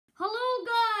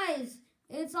guys,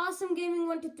 it's Awesome Gaming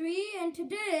 123, and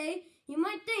today you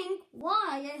might think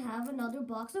why I have another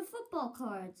box of football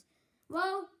cards.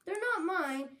 Well, they're not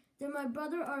mine, they're my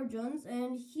brother Arjun's,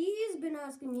 and he's been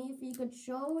asking me if he could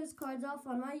show his cards off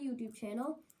on my YouTube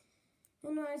channel.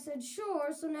 And I said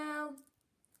sure, so now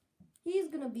he's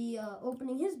gonna be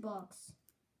opening his box.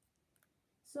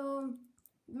 So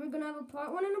we're gonna have a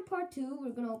part 1 and a part 2.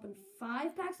 We're gonna open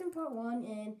 5 packs in part 1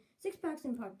 and 6 packs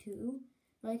in part 2,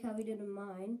 like how we did in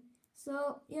mine.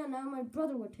 So yeah, now my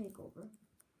brother will take over.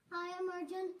 Hi, I'm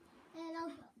Arjun, and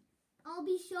I'll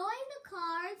be showing the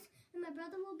cards, and my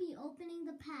brother will be opening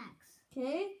the packs.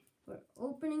 Okay, we're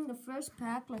opening the first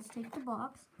pack. Let's take the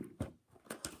box.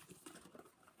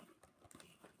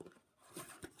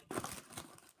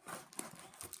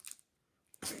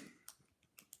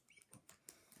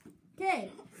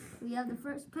 Okay, we have the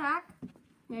first pack.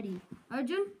 Ready.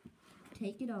 Arjun,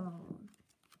 take it on.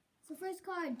 So first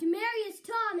card, Demaryius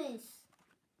Thomas.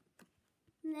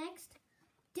 Next,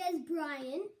 Des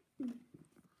Bryant.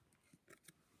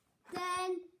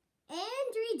 Then,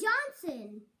 Andre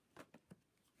Johnson.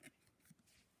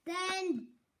 Then,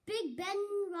 Big Ben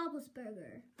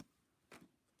Roethlisberger.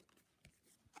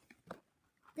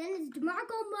 Then it's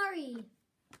DeMarco Murray.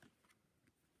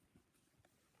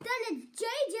 Then it's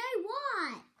J.J.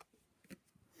 Watt.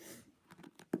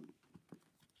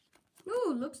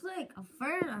 Ooh, looks like a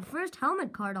first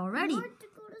helmet card already. North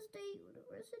Dakota State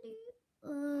University.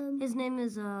 His name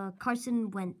is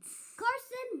Carson Wentz.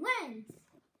 Carson Wentz.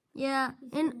 Yeah,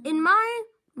 in mine,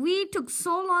 we took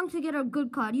so long to get a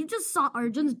good card. You just saw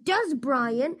Arjun's, Des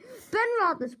Bryant, Ben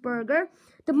Roethlisberger,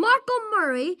 DeMarco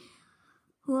Murray,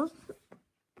 who else?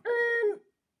 And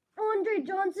Andre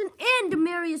Johnson, and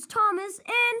Demaryius Thomas,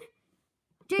 and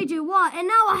J.J. Watt, and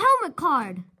now a helmet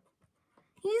card.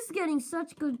 He's getting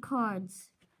such good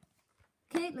cards.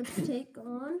 Okay, let's take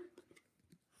on.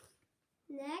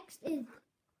 Next is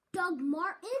Doug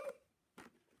Martin.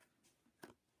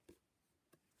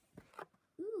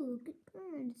 Ooh, good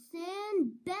card.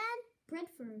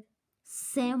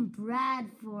 Sam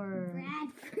Bradford.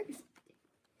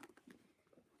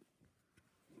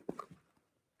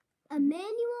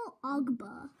 Emmanuel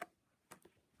Ogba.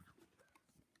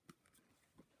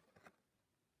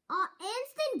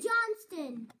 Anston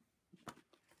Johnston.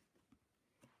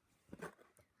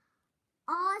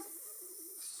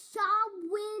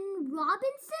 Shawin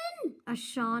Robinson.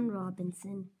 Sean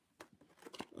Robinson.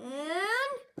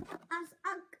 And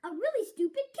A really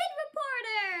stupid kid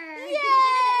reporter.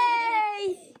 yay!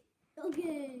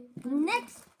 Okay.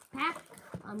 Next pack.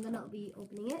 I'm gonna be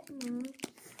opening it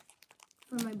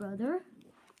for my brother.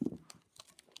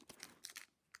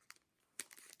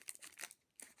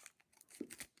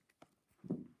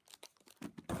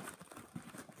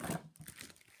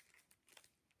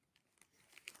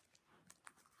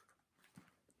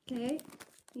 Okay,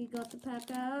 you got the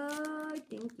pack out. I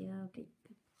think, yeah, okay.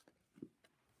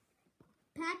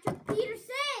 Patrick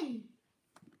Peterson.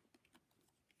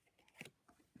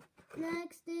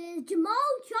 Next is Jamal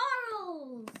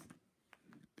Charles.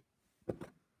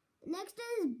 Next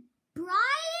is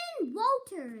Brian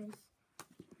Walters.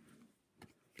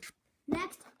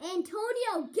 Next,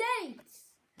 Antonio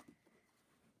Gates.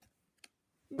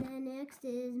 And then next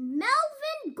is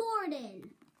Melvin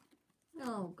Gordon.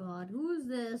 Oh God, who's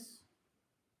this?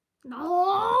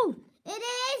 No! It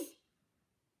is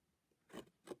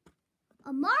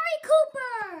Amari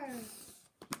Cooper.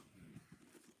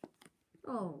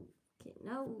 Oh, okay,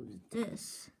 now who's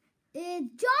this? It's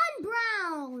John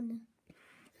Brown.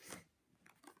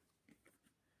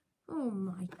 Oh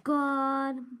my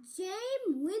God. James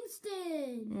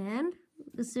Winston. And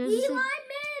this is Eli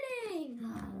Manning.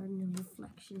 a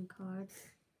reflection card.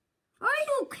 Are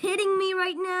you kidding me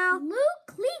right now? Luke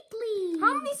Kuechly.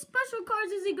 How many special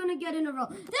cards is he gonna get in a row?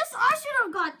 I should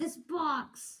have got this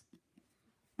box.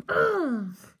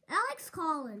 Ugh. Alex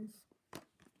Collins.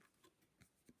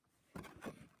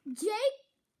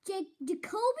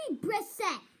 Jacoby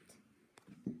Brissett.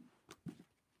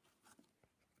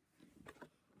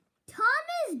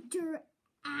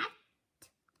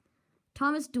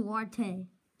 Thomas Duarte.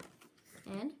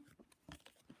 And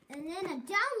then a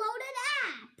downloaded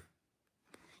app.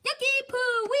 Yucky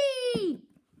Poo-wee!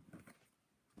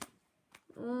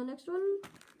 Next one.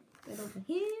 Right over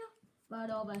here. Right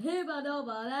over here. Right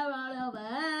over there. Right over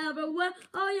everywhere.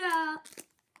 Oh yeah.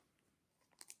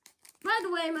 By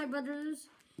the way, my brothers.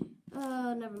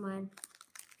 Never mind.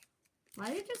 Why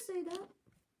did you just say that?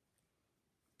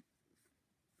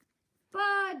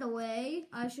 By the way,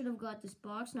 I should have got this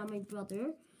box, not my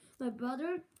brother. My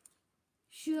brother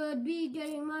should be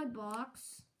getting my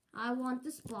box I want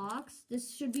this box.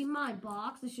 This should be my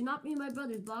box. This should not be my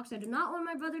brother's box. I do not want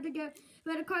my brother to get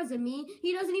better cards than me.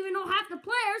 He doesn't even know half the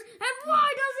players. And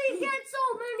why does he get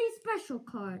so many special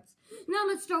cards? Now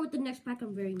let's start with the next pack.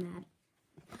 I'm very mad.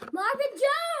 Marvin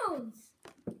Jones.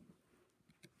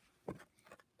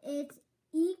 It's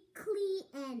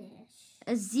Ecclesiastes.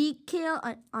 Ezekiel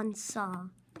Ansah.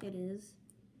 It is.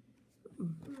 Oh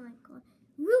my God.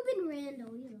 Ruben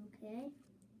Randall. He's okay.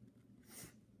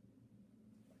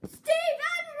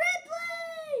 Stephen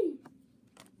Ridley!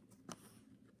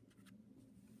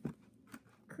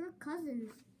 Kirk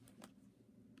Cousins.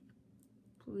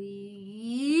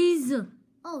 Please.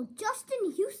 Oh,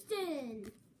 Justin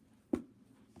Houston.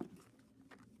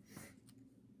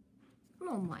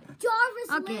 Oh my.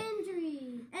 Jarvis Okay.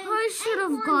 Landry. And I should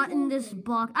have Anquan gotten this Bolden.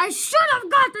 box. I should have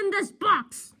gotten this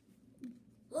box.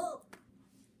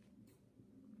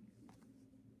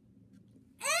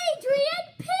 Adrian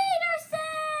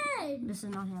Peterson! This is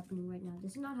not happening right now.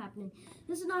 This is not happening.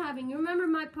 This is not happening. You remember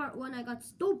my part 1? I got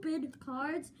stupid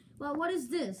cards. Well, what is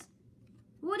this?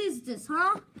 What is this,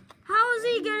 huh? How is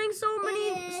he getting so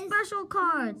many special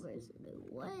cards? University.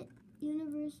 What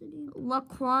university?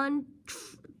 Laquan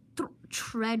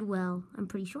Treadwell, I'm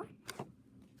pretty sure.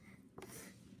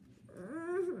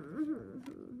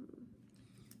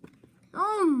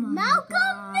 Oh my Malcolm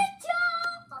God.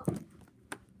 Mitchell!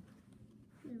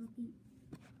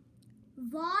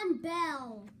 Von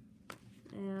Bell.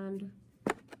 And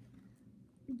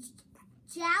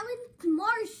Jalen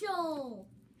Marshall.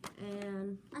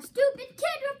 and A stupid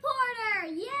kid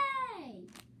reporter. Yay!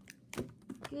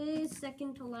 okay,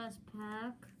 second to last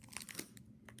pack.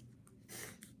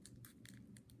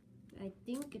 I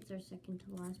think it's our second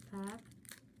to last pack.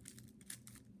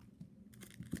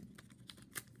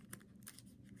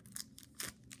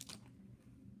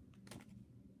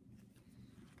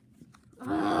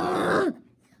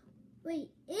 Wait,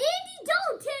 Andy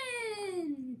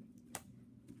Dalton!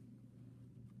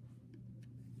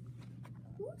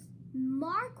 Who's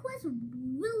Marquez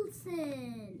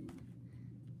Wilson?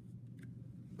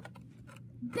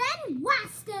 Ben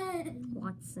Waston!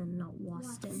 Watson, not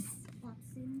Waston.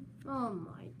 Watson. Oh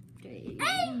my days.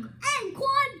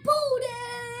 Anquan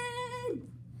Bolden!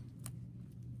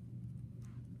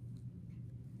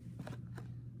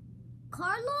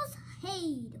 Carlos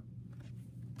Hyde.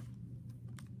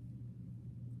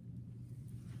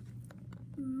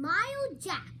 Miles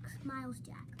Jack.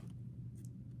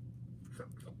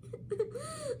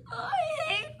 I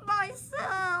hate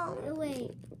myself.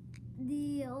 Wait,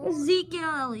 the Ezekiel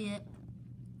Elliott.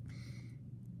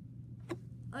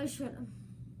 I should have.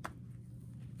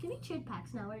 Can we trade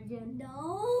packs now, Arjun? no.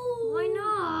 Why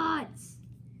not?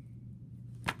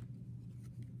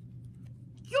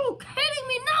 You kidding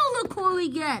me? Now look who he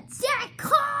gets. Derek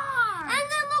Carr. And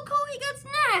then look who he gets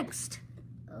next.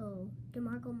 Oh,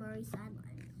 DeMarco Murray sidelines.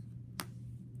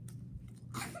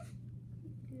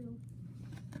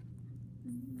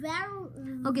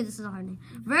 Okay, this is a hard name.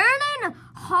 Vernon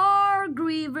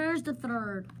Hargreaves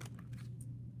III.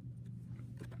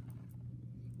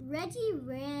 Reggie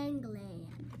Rangland.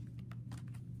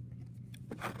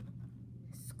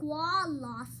 Squaw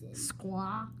Lawson.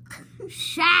 Squaw.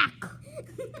 Shaq.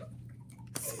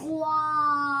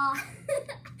 Squaw.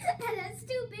 And a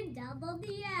stupid double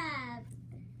DF.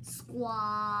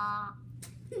 Squaw.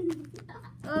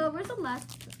 Where's the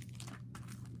last?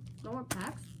 No more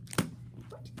packs?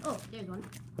 What? Oh, there's one.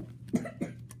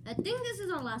 I think this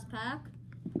is our last pack.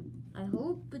 I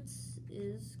hope it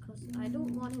is, because I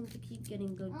don't want him to keep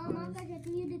getting good Oh, cards. I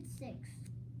think you did 6.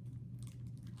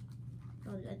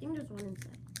 Oh, I think there's one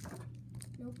inside.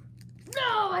 Nope.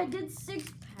 No, I did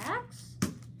 6 packs?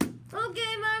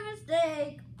 Okay, my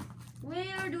mistake.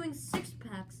 We are doing 6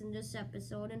 packs in this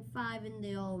episode and 5 in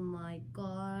the, oh my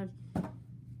God.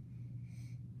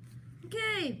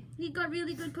 Okay, he got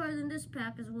really good cards in this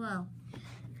pack as well.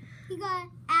 You got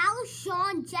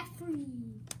Alshon Jeffrey.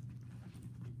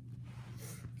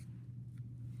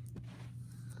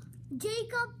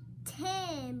 Jacob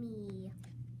Tammy.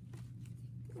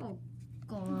 Oh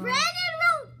God. Brandon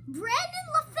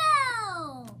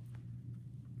LaFell.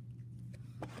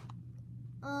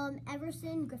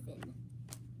 Everson Griffin.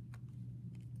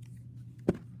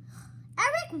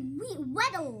 Eric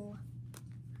Weddle.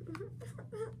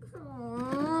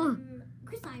 Oh.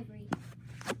 Chris Ivory.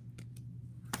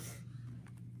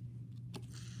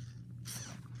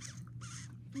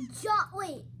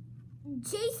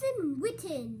 Jason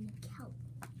Witten. Kelp.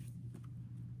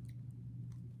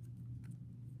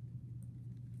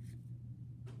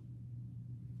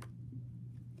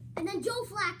 And then Joe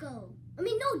Flacco. I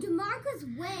mean, no,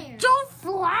 DeMarcus Ware. Joe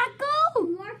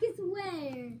Flacco? Marcus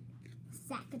Ware.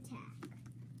 Sack Attack.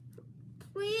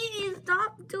 Please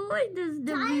stop doing this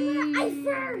to Tyler me.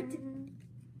 Eifert.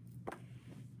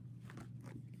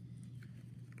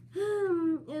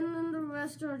 And then the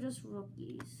rest are just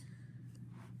rookies.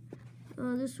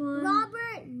 This one.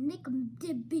 Robert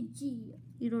Nikodibiji.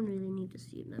 You don't really need to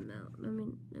see them out. Let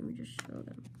me just show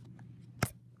them.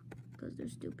 Because they're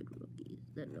stupid rookies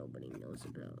that nobody knows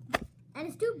about. And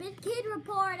a stupid kid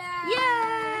reporter.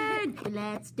 Yay!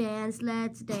 Let's dance,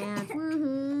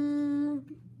 woohoo!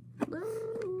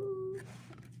 Woo.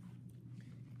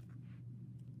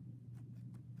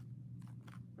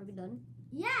 Are we done?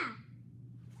 Yeah.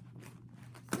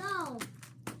 So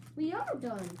We are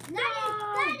done.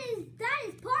 that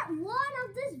is part 1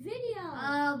 of this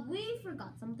video. We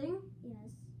forgot something.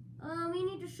 Yes. We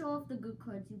need to show off the good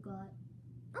cards you got.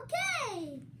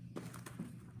 Okay.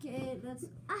 Okay, that's.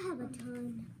 I have a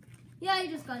ton. Yeah, he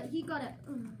just got it. He got it.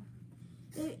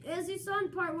 As you saw in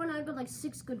part 1, I got like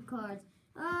 6 good cards.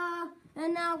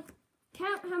 And now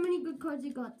count how many good cards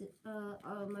you got.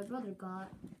 My brother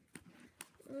got,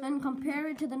 and compare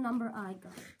it to the number I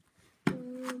got.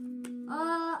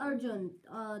 Arjun,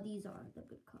 these are the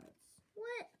good cards.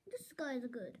 What? This guy's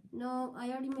good. No, I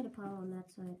already made a pile on that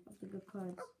side of the good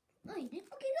cards. Oh, you did?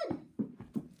 Okay, good.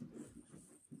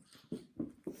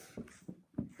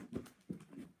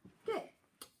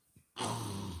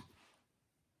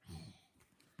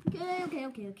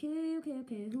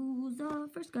 Okay. Who's the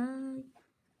first guy?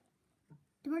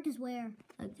 Demarcus Ware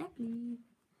Exactly.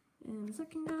 And the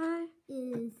second guy?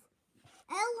 is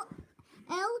Ella.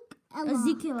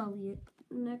 Ezekiel Elliott.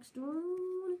 Next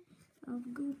one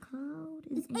of good cloud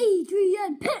is It's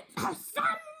Adrian Peterson.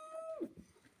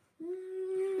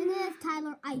 And then it's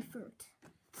Tyler Eifert.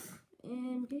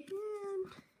 And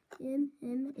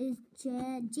Him is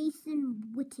Jason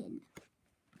Witten.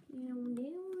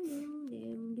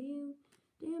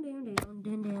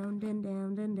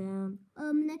 Down.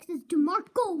 Next is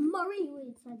DeMarco Murray.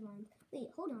 Wait, sidelines. Wait,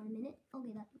 hold on a minute.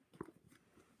 Okay, that.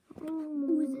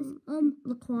 Who is this?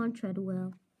 Laquan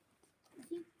Treadwell. Is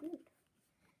he good?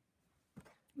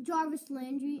 Jarvis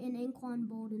Landry and Anquan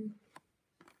Bolden.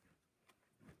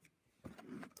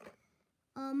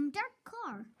 Derek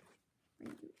Carr.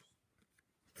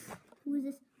 Who is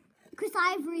this? Chris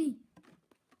Ivory.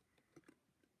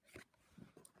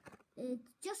 It's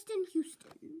Justin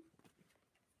Houston.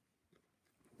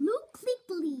 Luke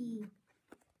Kuechly.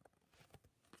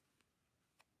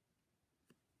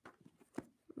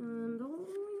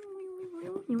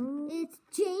 It's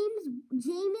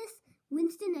Jameis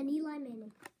Winston and Eli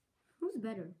Manning. Who's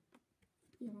better?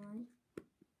 Eli.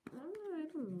 I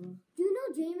don't know. Do you know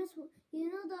Jameis? You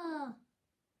know the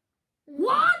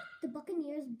What? The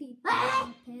Buccaneers beat the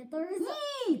Panthers.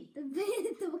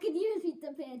 The Buccaneers beat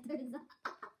the Panthers.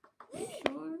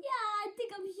 Sure. Yeah, I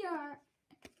think I'm sure.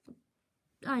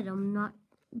 I'm not.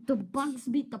 The Bucks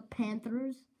beat the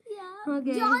Panthers. Yeah.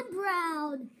 Okay. John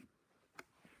Brown.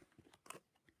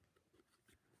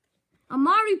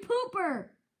 Amari Pooper.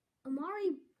 Amari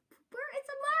Cooper? It's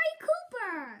Amari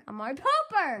Cooper. Amari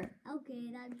Pooper.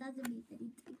 Okay, that doesn't mean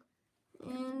anything.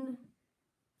 And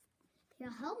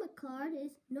Your helmet card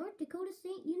is North Dakota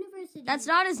State University. that's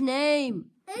not his name.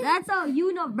 It's That's a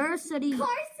university.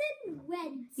 Carson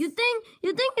Wentz. You think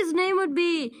his name would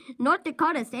be North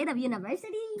Dakota State of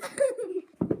University? No.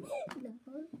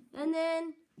 And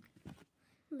then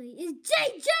Is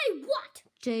JJ Watt.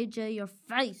 JJ, your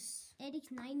face. And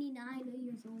he's 99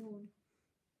 years old.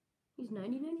 He's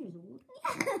 99 years old.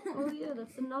 Oh yeah,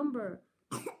 that's the number.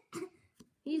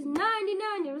 He's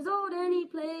 99 years old and he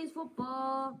plays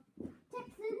football.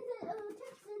 Texans,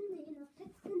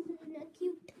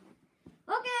 cute.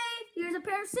 Okay, here's a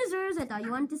pair of scissors I thought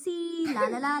you wanted to see. La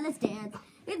la la, let's dance.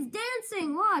 It's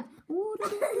dancing, what?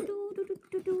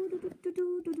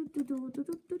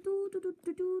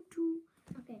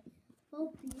 Okay.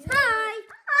 Hope you. Hi!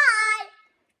 Hi!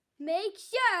 Make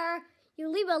sure you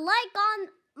leave a like on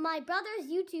my brother's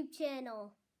YouTube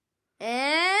channel.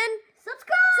 And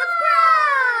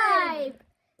Subscribe!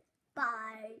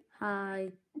 Bye.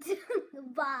 hi.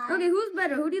 Bye. Okay, who's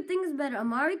better? Who do you think is better?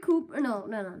 Amari Cooper? No.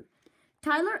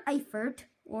 Tyler Eifert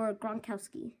or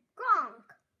Gronkowski?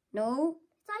 Gronk. No.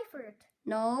 Seifert.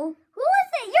 No. Who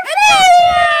is it? You're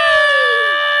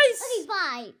It is! Okay,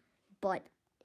 bye. But